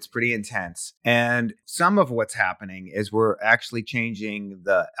that's pretty intense. And some of what's happening is we're actually changing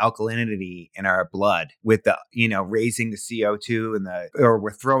the alkalinity in our blood with the, raising the CO2 or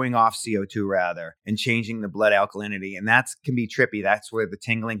we're throwing off CO2 rather, and changing the blood alkalinity. And that can be trippy. That's where the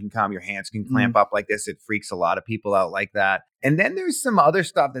tingling can come. Your hands can clamp up like this. It freaks a lot of people out like that. And then there's some other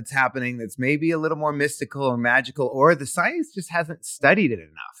stuff that's happening that's maybe a little more mystical or magical, or the science just hasn't studied it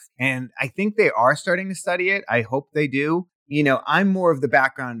enough. And I think they are starting to study it. I hope they do. I'm more of the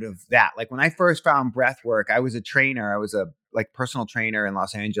background of that. Like when I first found breath work, I was a trainer. I was a personal trainer in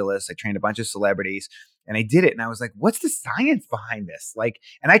Los Angeles. I trained a bunch of celebrities. And I did it. And I was like, what's the science behind this? Like,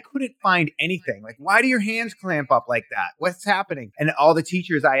 and I couldn't find anything. Like, why do your hands clamp up like that? What's happening? And all the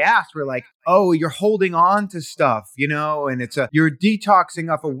teachers I asked were like, oh, you're holding on to stuff, you know, and you're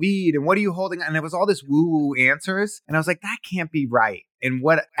detoxing off a weed. And what are you holding? And it was all this woo-woo answers. And I was like, that can't be right. And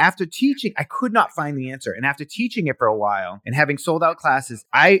after teaching, I could not find the answer. And after teaching it for a while and having sold out classes,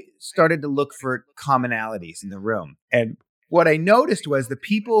 I started to look for commonalities in the room. And what I noticed was the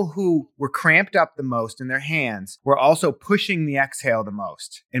people who were cramped up the most in their hands were also pushing the exhale the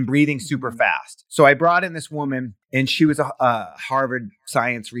most and breathing super fast. So I brought in this woman, and she was a Harvard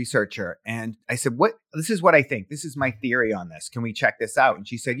science researcher. And I said, this is what I think. This is my theory on this. Can we check this out? And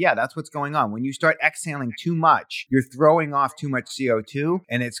she said, yeah, that's what's going on. When you start exhaling too much, you're throwing off too much CO2,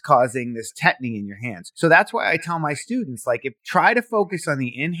 and it's causing this tetany in your hands. So that's why I tell my students, like, try to focus on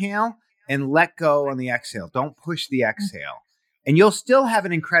the inhale and let go on the exhale. Don't push the exhale. And you'll still have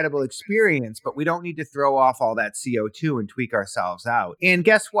an incredible experience, but we don't need to throw off all that CO2 and tweak ourselves out. And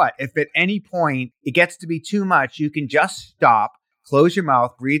guess what? If at any point it gets to be too much, you can just stop, close your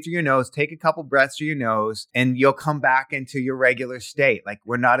mouth, breathe through your nose, take a couple breaths through your nose, and you'll come back into your regular state. Like,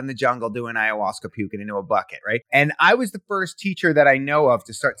 we're not in the jungle doing ayahuasca puking into a bucket, right? And I was the first teacher that I know of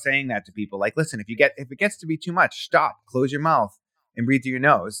to start saying that to people. Like, listen, if it gets to be too much, stop, close your mouth, and breathe through your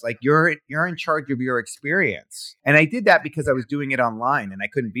nose. Like, you're in charge of your experience. And I did that because I was doing it online and I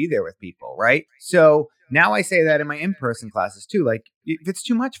couldn't be there with people, right? So now I say that in my in-person classes too. Like, if it's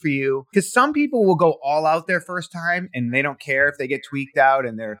too much for you, because some people will go all out their first time and they don't care if they get tweaked out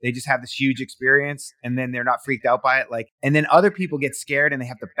and they just have this huge experience and then they're not freaked out by it. Like, and then other people get scared and they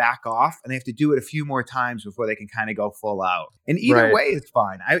have to back off and they have to do it a few more times before they can kind of go full out. And either way is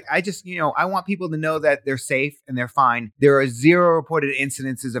fine. I just, I want people to know that they're safe and they're fine. There are 0 reported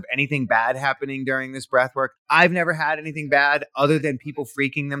incidences of anything bad happening during this breath work. I've never had anything bad other than people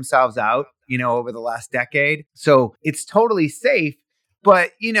freaking themselves out, over the last decade. So it's totally safe.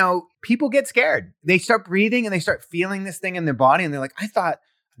 But, people get scared. They start breathing and they start feeling this thing in their body. And they're like, I thought,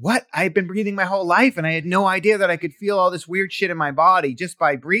 what? I've been breathing my whole life. And I had no idea that I could feel all this weird shit in my body just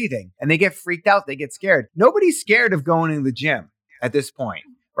by breathing. And they get freaked out. They get scared. Nobody's scared of going to the gym at this point,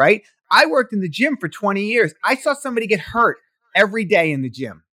 right? I worked in the gym for 20 years. I saw somebody get hurt every day in the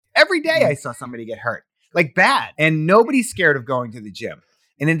gym. Every day I saw somebody get hurt, like bad. And nobody's scared of going to the gym.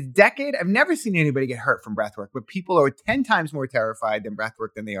 And in a decade, I've never seen anybody get hurt from breathwork, but people are 10 times more terrified than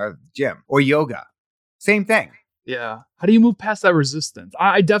breathwork than they are at the gym or yoga. Same thing. Yeah. How do you move past that resistance?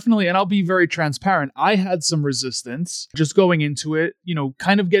 I definitely, and I'll be very transparent, I had some resistance just going into it,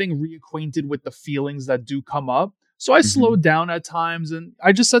 kind of getting reacquainted with the feelings that do come up. So I slowed down at times and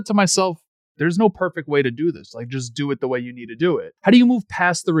I just said to myself, there's no perfect way to do this. Like, just do it the way you need to do it. How do you move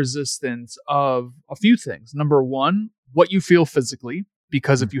past the resistance of a few things? Number one, what you feel physically.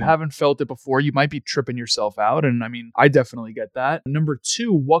 Because if you haven't felt it before, you might be tripping yourself out. And I mean, I definitely get that. Number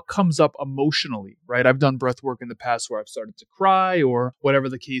two, what comes up emotionally, right? I've done breath work in the past where I've started to cry or whatever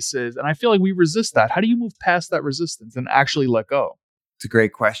the case is. And I feel like we resist that. How do you move past that resistance and actually let go? It's a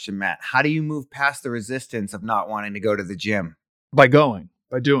great question, Matt. How do you move past the resistance of not wanting to go to the gym? By doing.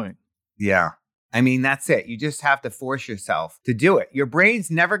 Yeah. I mean, that's it. You just have to force yourself to do it. Your brain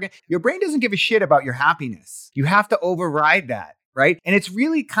doesn't give a shit about your happiness. You have to override that. Right. And it's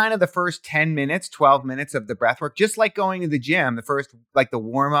really kind of the first 10 minutes, 12 minutes of the breath work, just like going to the gym, the first, like the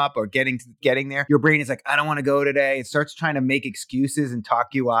warm up or getting there. Your brain is like, I don't want to go today. It starts trying to make excuses and talk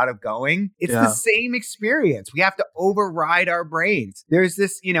you out of going. It's the same experience. We have to override our brains. There's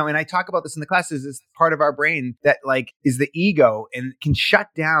this, and I talk about this in the classes, this part of our brain that like is the ego and can shut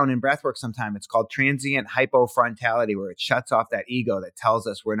down in breath work sometimes. It's called transient hypofrontality, where it shuts off that ego that tells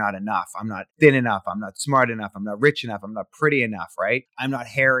us we're not enough. I'm not thin enough. I'm not smart enough. I'm not rich enough. I'm not pretty enough. Right? I'm not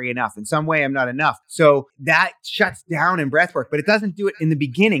hairy enough. In some way, I'm not enough. So that shuts down in breathwork, but it doesn't do it in the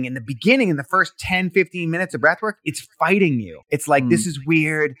beginning. In the first 10, 15 minutes of breathwork, it's fighting you. It's like, this is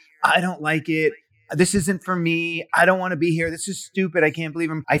weird. I don't like it. This isn't for me. I don't want to be here. This is stupid. I can't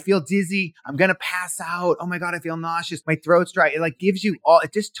believe I feel dizzy. I'm going to pass out. Oh my God, I feel nauseous. My throat's dry. It like gives you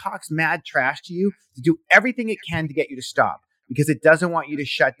it just talks mad trash to you to do everything it can to get you to stop, because it doesn't want you to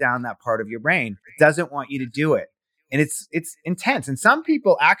shut down that part of your brain. It doesn't want you to do it. And it's intense. And some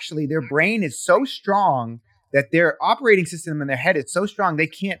people actually, their brain is so strong that their operating system in their head is so strong, they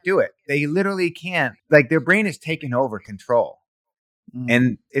can't do it. They literally can't. Like, their brain is taking over control.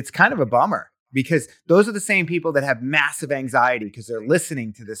 And it's kind of a bummer, because those are the same people that have massive anxiety because they're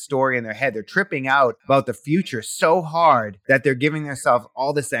listening to this story in their head. They're tripping out about the future so hard that they're giving themselves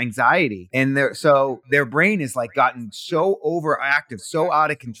all this anxiety. And so their brain is like gotten so overactive, so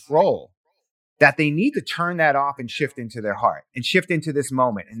out of control. that they need to turn that off and shift into their heart and shift into this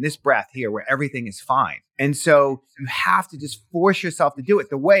moment and this breath here where everything is fine. And so you have to just force yourself to do it.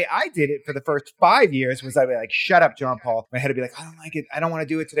 The way I did it for the first 5 years was I'd be like, shut up, John Paul. My head would be like, I don't like it. I don't want to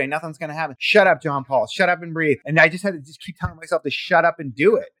do it today. Nothing's going to happen. Shut up, John Paul. Shut up and breathe. And I just had to just keep telling myself to shut up and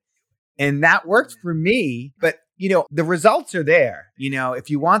do it. And that worked for me. But, the results are there. If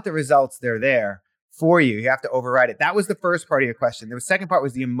you want the results, they're there for you. You have to override it. That was the first part of your question. The second part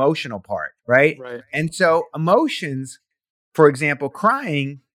was the emotional part, right? Right. And so emotions, for example,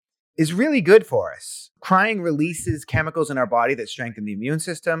 crying is really good for us. Crying releases chemicals in our body that strengthen the immune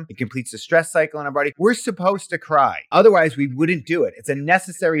system. It completes the stress cycle in our body. We're supposed to cry. Otherwise, we wouldn't do it. It's a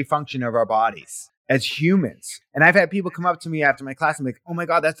necessary function of our bodies as humans. And I've had people come up to me after my class and be like, oh my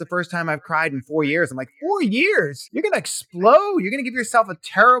God, that's the first time I've cried in 4 years. I'm like, 4 years? You're going to explode. You're going to give yourself a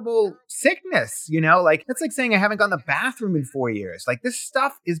terrible sickness. That's like saying I haven't gone to the bathroom in 4 years. Like, this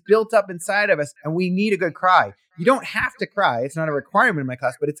stuff is built up inside of us and we need a good cry. You don't have to cry. It's not a requirement in my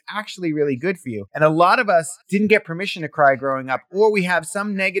class, but it's actually really good for you. And a lot of us didn't get permission to cry growing up, or we have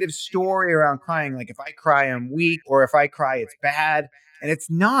some negative story around crying. Like, if I cry, I'm weak, or if I cry, it's bad. And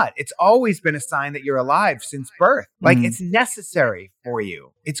it's not. It's always been a sign that you're alive since birth. Like, it's necessary for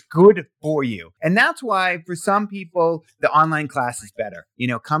you. It's good for you. And that's why for some people, the online class is better.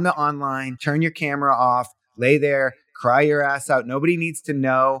 Come to online, turn your camera off, lay there, cry your ass out. Nobody needs to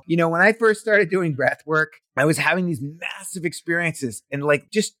know. When I first started doing breath work, I was having these massive experiences and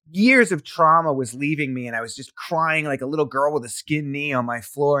just years of trauma was leaving me. And I was just crying like a little girl with a skinned knee on my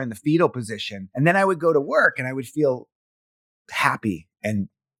floor in the fetal position. And then I would go to work and I would feel happy and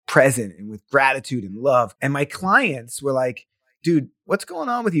present and with gratitude and love. And my clients were like, dude, what's going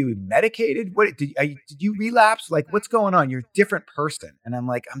on with you? You medicated? What did you relapse? Like, what's going on? You're a different person. And I'm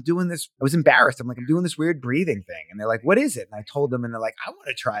like, I'm doing this. I was embarrassed. I'm like, I'm doing this weird breathing thing. And they're like, what is it? And I told them, and they're like, I want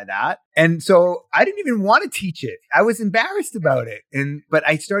to try that. And so I didn't even want to teach it. I was embarrassed about it. But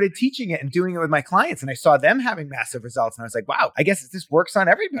I started teaching it and doing it with my clients. And I saw them having massive results. And I was like, wow, I guess this works on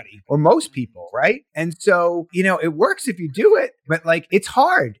everybody or most people, right? And so, it works if you do it, but it's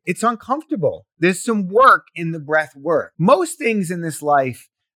hard. It's uncomfortable. There's some work in the breath work. Most things in this life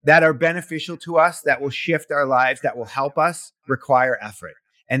that are beneficial to us, that will shift our lives, that will help us, require effort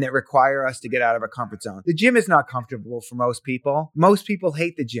and that require us to get out of our comfort zone. The gym is not comfortable for most people. Most people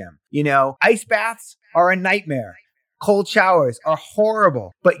hate the gym. Ice baths are a nightmare. Cold showers are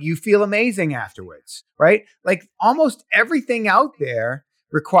horrible, but you feel amazing afterwards, right? Like, almost everything out there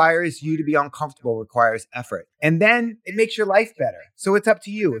requires you to be uncomfortable, requires effort. And then it makes your life better. So it's up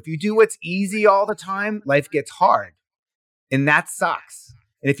to you. If you do what's easy all the time, life gets hard. And that sucks.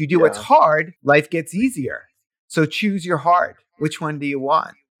 And if you do what's hard, life gets easier. So choose your hard. Which one do you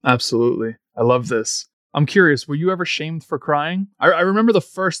want? Absolutely. I love this. I'm curious, were you ever shamed for crying? I remember the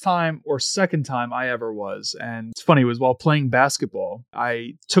first time or second time I ever was. And it's funny, it was while playing basketball.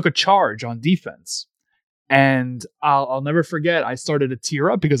 I took a charge on defense. And I'll never forget, I started to tear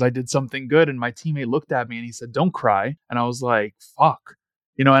up because I did something good. And my teammate looked at me and he said, don't cry. And I was like, fuck.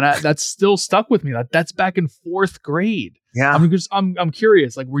 That's still stuck with me. That's back in 4th grade. Yeah. I'm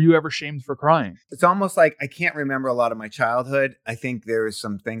curious, were you ever shamed for crying? It's almost like I can't remember a lot of my childhood. I think there's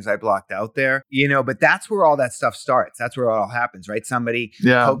some things I blocked out there, but that's where all that stuff starts. That's where it all happens, right? Somebody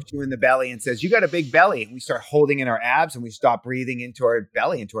pokes you in the belly and says, you got a big belly. And we start holding in our abs and we stop breathing into our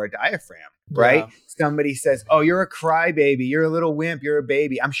belly, into our diaphragm, right? Yeah. Somebody says, oh, you're a crybaby. You're a little wimp. You're a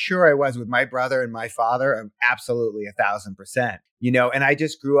baby. I'm sure I was with my brother and my father. I'm absolutely 1,000%. And I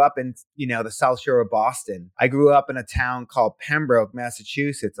just grew up in, the South Shore of Boston. I grew up in a town called Pembroke,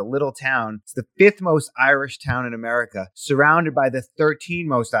 Massachusetts, a little town. It's the 5th most Irish town in America, surrounded by the 13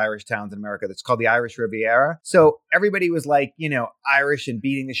 most Irish towns in America. That's called the Irish Riviera. So everybody was like, Irish and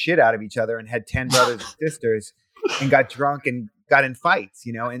beating the shit out of each other and had 10 brothers and sisters and got drunk and got in fights,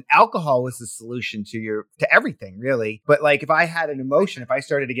 and alcohol was the solution to everything, really. But if I had an emotion, if I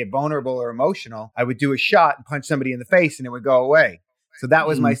started to get vulnerable or emotional, I would do a shot and punch somebody in the face and it would go away. So that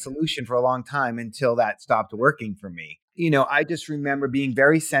was my solution for a long time until that stopped working for me. I just remember being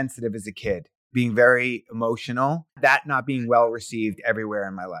very sensitive as a kid, being very emotional, that not being well received everywhere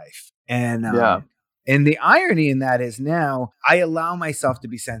in my life. And the irony in that is now I allow myself to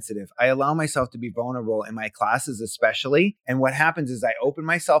be sensitive. I allow myself to be vulnerable in my classes, especially. And what happens is I open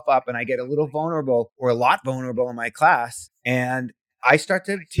myself up and I get a little vulnerable or a lot vulnerable in my class. And I start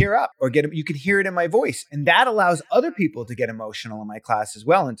to tear up or you can hear it in my voice. And that allows other people to get emotional in my class as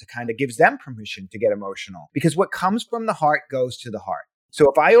well. And to kind of gives them permission to get emotional, because what comes from the heart goes to the heart. So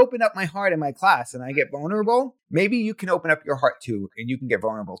if I open up my heart in my class and I get vulnerable, maybe you can open up your heart too, and you can get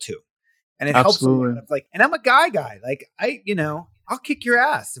vulnerable too. And it helps. And I'm a guy. I'll kick your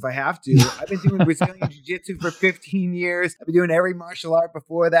ass if I have to. I've been doing Brazilian Jiu-Jitsu for 15 years. I've been doing every martial art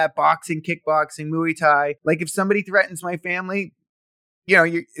before that, boxing, kickboxing, Muay Thai. Like if somebody threatens my family,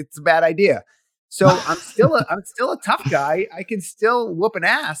 it's a bad idea. So I'm still a tough guy. I can still whoop an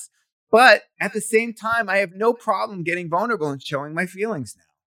ass. But at the same time, I have no problem getting vulnerable and showing my feelings now.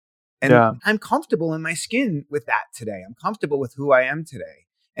 And I'm comfortable in my skin with that today. I'm comfortable with who I am today.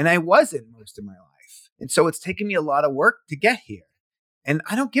 And I wasn't most of my life. And so it's taken me a lot of work to get here. And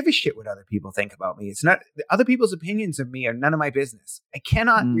I don't give a shit what other people think about me. It's not other people's opinions of me are none of my business. I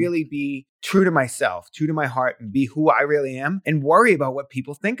cannot really be true to myself, true to my heart, and be who I really am and worry about what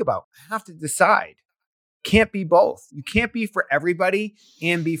people think about. I have to decide. Can't be both. You can't be for everybody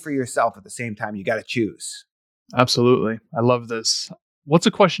and be for yourself at the same time. You got to choose. Absolutely. I love this. What's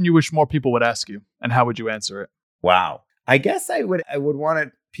a question you wish more people would ask you, and how would you answer it? Wow. I guess I would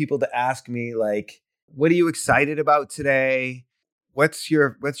want people to ask me, like, what are you excited about today? What's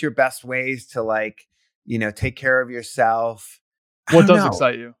your best ways to take care of yourself? What does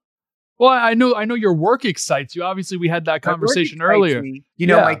excite you? Well, I know your work excites you. Obviously, we had that conversation earlier.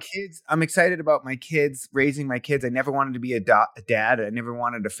 My kids, I'm excited about my kids, raising my kids. I never wanted to be a dad. I never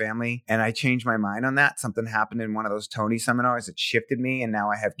wanted a family. And I changed my mind on that. Something happened in one of those Tony seminars that shifted me. And now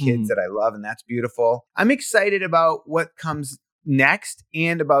I have kids that I love. And that's beautiful. I'm excited about what comes next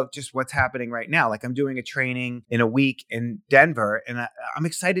and about just what's happening right now. Like I'm doing a training in a week in Denver, and I'm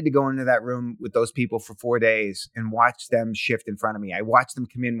excited to go into that room with those people for 4 days and watch them shift in front of me. I watch them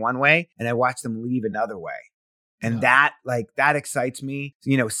come in one way and I watch them leave another way. And that excites me.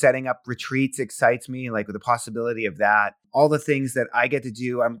 Setting up retreats excites me, like with the possibility of that. All the things that I get to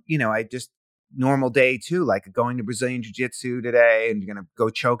do, I just normal day too, like going to Brazilian Jiu-Jitsu today and you're going to go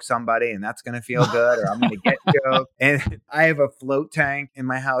choke somebody and that's going to feel good, or I'm going to get choked. And I have a float tank in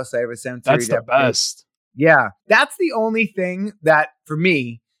my house. I have a cemetery. That's the best. Yeah. That's the only thing that for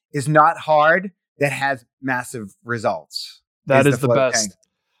me is not hard that has massive results. That is the best. Tank.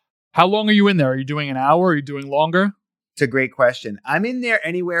 How long are you in there? Are you doing an hour? Are you doing longer? It's a great question. I'm in there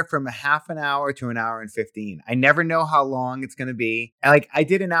anywhere from a half an hour to an hour and 15. I never know how long it's going to be. And I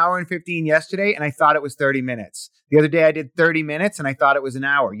did an hour and 15 yesterday and I thought it was 30 minutes. The other day I did 30 minutes and I thought it was an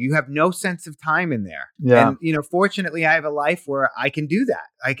hour. You have no sense of time in there. Yeah. And, fortunately I have a life where I can do that.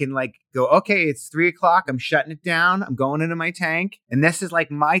 I can go, okay, it's 3:00. I'm shutting it down. I'm going into my tank. And this is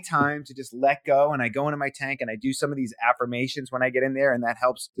my time to just let go. And I go into my tank and I do some of these affirmations when I get in there. And that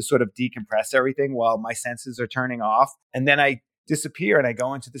helps to sort of decompress everything while my senses are turning off. And then I disappear and I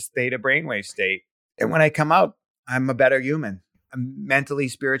go into this theta brainwave state. And when I come out, I'm a better human. Mentally,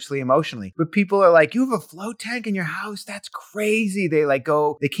 spiritually, emotionally. But people are like, you have a float tank in your house? That's crazy. They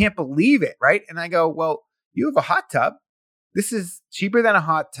they can't believe it, right? And I go, well, you have a hot tub. This is cheaper than a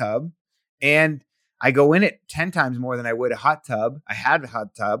hot tub. And I go in it 10 times more than I would a hot tub. I had a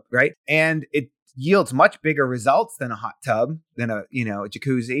hot tub, right? And it yields much bigger results than a hot tub, than a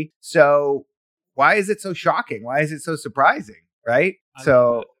jacuzzi. So why is it so shocking? Why is it so surprising, right?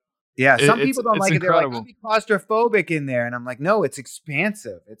 So yeah, some people don't like it. They're like, I'll be claustrophobic in there. And I'm like, no, it's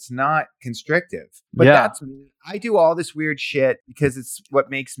expansive. It's not constrictive. But that's me. I do all this weird shit because it's what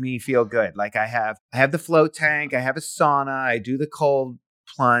makes me feel good. Like I have the float tank. I have a sauna. I do the cold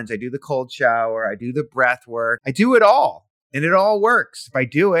plunge. I do the cold shower. I do the breath work. I do it all. And it all works. If I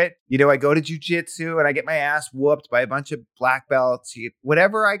do it, I go to jiu-jitsu and I get my ass whooped by a bunch of black belts.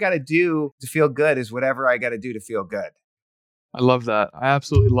 Whatever I got to do to feel good is whatever I got to do to feel good. I love that. I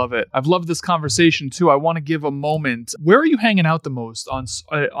absolutely love it. I've loved this conversation too. I want to give a moment. Where are you hanging out the most on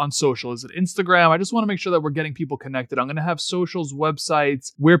social? Is it Instagram? I just want to make sure that we're getting people connected. I'm going to have socials,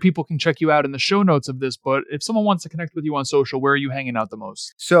 websites, where people can check you out in the show notes of this. But if someone wants to connect with you on social, where are you hanging out the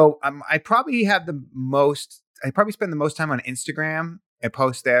most? So I probably spend the most time on Instagram. I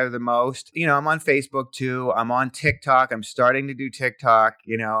post there the most. I'm on Facebook too. I'm on TikTok. I'm starting to do TikTok.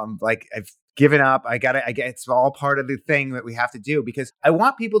 I've given up. It's all part of the thing that we have to do because I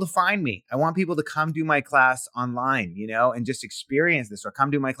want people to find me. I want people to come do my class online, and just experience this, or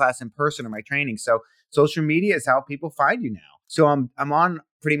come do my class in person or my training. So social media is how people find you now. So I'm on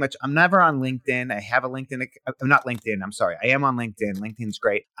pretty much, I'm never on LinkedIn. I have a LinkedIn. I'm not LinkedIn. I'm sorry. I am on LinkedIn. LinkedIn's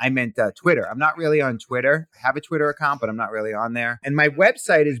great. I meant Twitter. I'm not really on Twitter. I have a Twitter account, but I'm not really on there. And my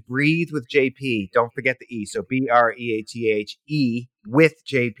website is Breathe with JP. Don't forget the E. So BREATHE with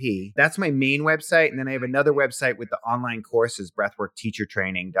JP. That's my main website. And then I have another website with the online courses,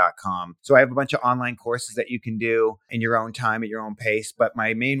 breathworkteachertraining.com. So I have a bunch of online courses that you can do in your own time, at your own pace. But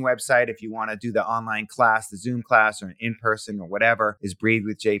my main website, if you want to do the online class, the Zoom class, or an in-person or whatever, is Breathe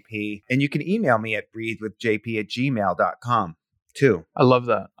with JP. And you can email me at breathewithjp@gmail.com. too. I love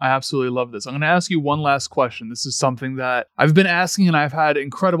that. I absolutely love this. I'm going to ask you one last question. This is something that I've been asking and I've had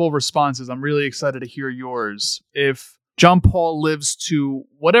incredible responses. I'm really excited to hear yours. If John Paul lives to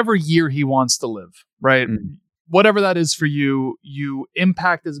whatever year he wants to live, right? Whatever that is for you, you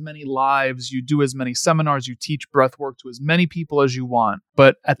impact as many lives, you do as many seminars, you teach breath work to as many people as you want.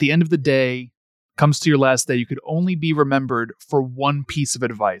 But at the end of the day, comes to your last day, you could only be remembered for one piece of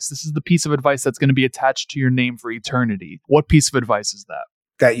advice. This is the piece of advice that's going to be attached to your name for eternity. What piece of advice is that?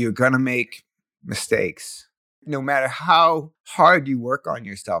 That you're going to make mistakes. No matter how hard you work on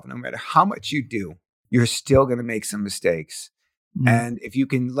yourself, no matter how much you do, you're still going to make some mistakes. And if you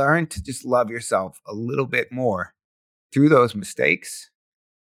can learn to just love yourself a little bit more through those mistakes,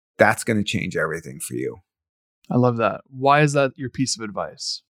 that's going to change everything for you. I love that. Why is that your piece of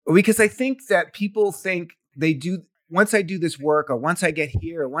advice? Because I think that people think they do, once I do this work, or once I get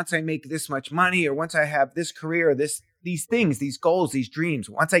here, or once I make this much money, or once I have this career, these things, these goals, these dreams,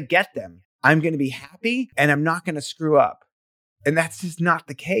 once I get them, I'm going to be happy and I'm not going to screw up. And that's just not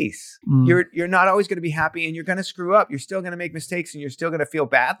the case. You're not always going to be happy, and you're going to screw up. You're still going to make mistakes, and you're still going to feel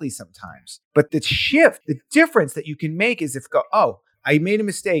badly sometimes. But the shift, the difference that you can make is I made a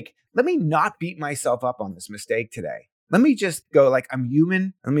mistake. Let me not beat myself up on this mistake today. Let me just go like, I'm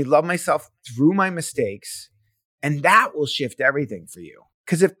human. Let me love myself through my mistakes. And that will shift everything for you.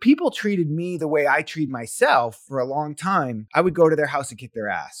 Because if people treated me the way I treat myself for a long time, I would go to their house and kick their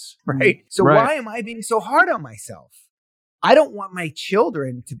ass, right? So why am I being so hard on myself? I don't want my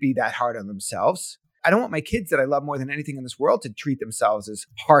children to be that hard on themselves. I don't want my kids that I love more than anything in this world to treat themselves as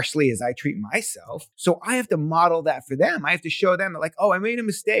harshly as I treat myself. So I have to model that for them. I have to show them like, I made a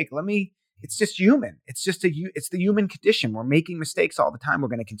mistake. It's just human. It's the human condition. We're making mistakes all the time. We're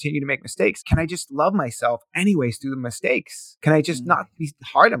going to continue to make mistakes. Can I just love myself anyways through the mistakes? Can I just not be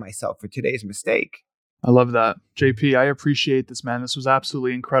hard on myself for today's mistake? I love that. JP, I appreciate this, man. This was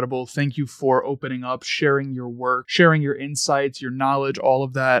absolutely incredible. Thank you for opening up, sharing your work, sharing your insights, your knowledge, all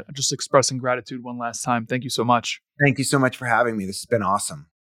of that. Just expressing gratitude one last time. Thank you so much. Thank you so much for having me. This has been awesome.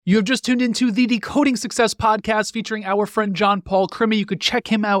 You have just tuned into the Decoding Success podcast featuring our friend John Paul Crimi. You could check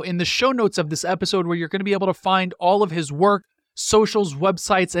him out in the show notes of this episode, where you're going to be able to find all of his work, socials,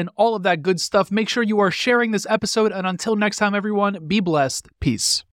 websites, and all of that good stuff. Make sure you are sharing this episode. And until next time, everyone, be blessed. Peace.